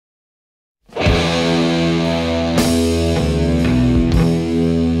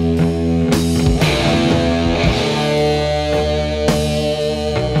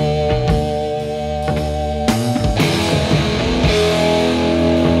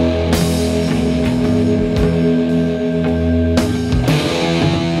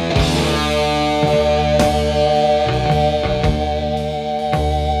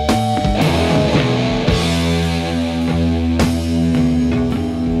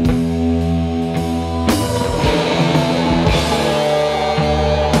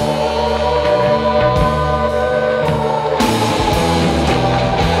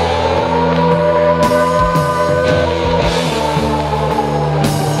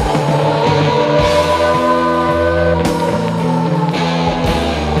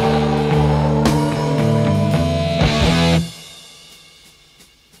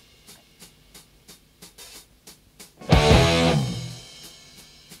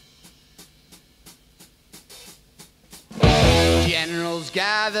Generals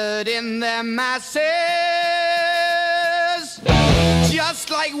gathered in their masses, just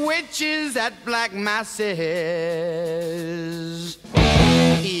like witches at black masses.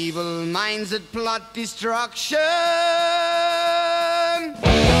 Evil minds that plot destruction,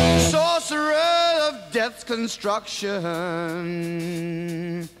 sorcerer of death's construction.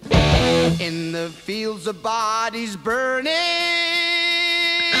 In the fields of bodies burning,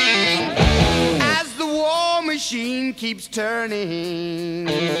 as the war machine keeps turning.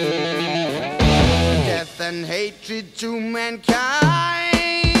 Death and hatred to mankind,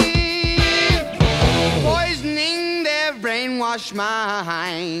 poisoning their brainwashed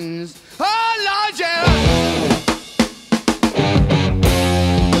minds. Oh Lord, yeah.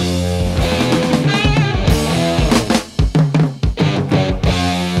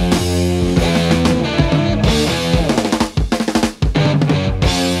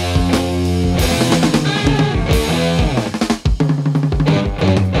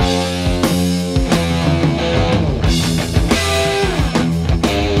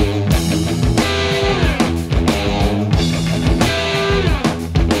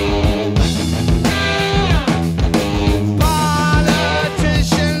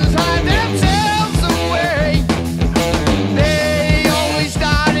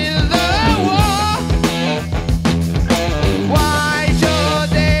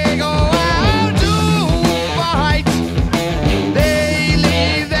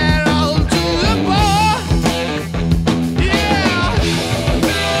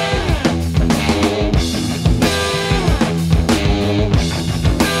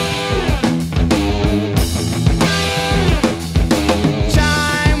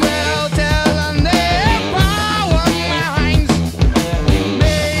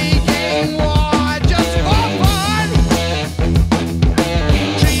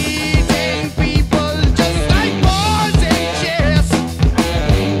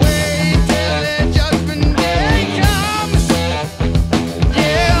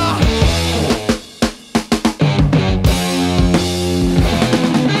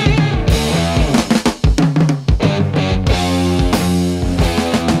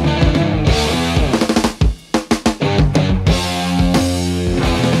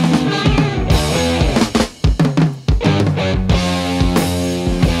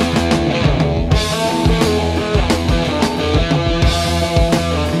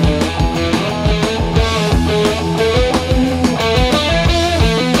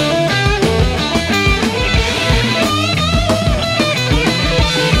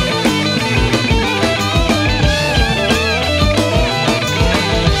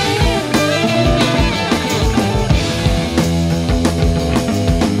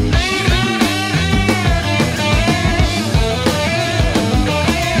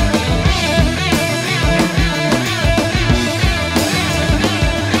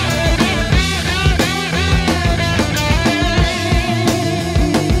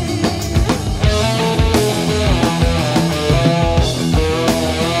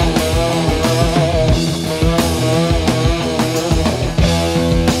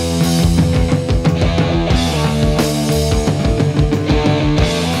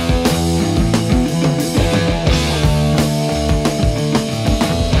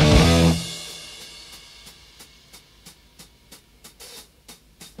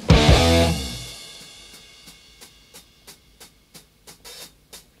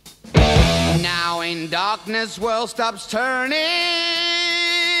 Now in darkness world stops turning,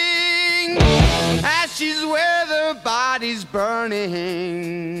 ashes where the body's burning.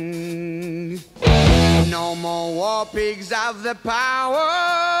 No more war pigs have the power,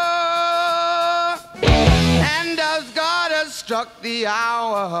 and as God has struck the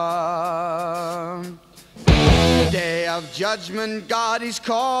hour, day of judgment God is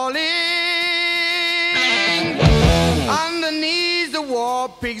calling. On the knees the war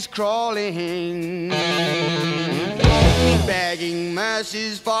pigs crawling, begging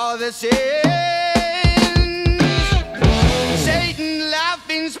mercies for the sins. Satan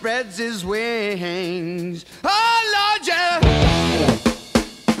laughing spreads his wings. Oh Lord, yeah.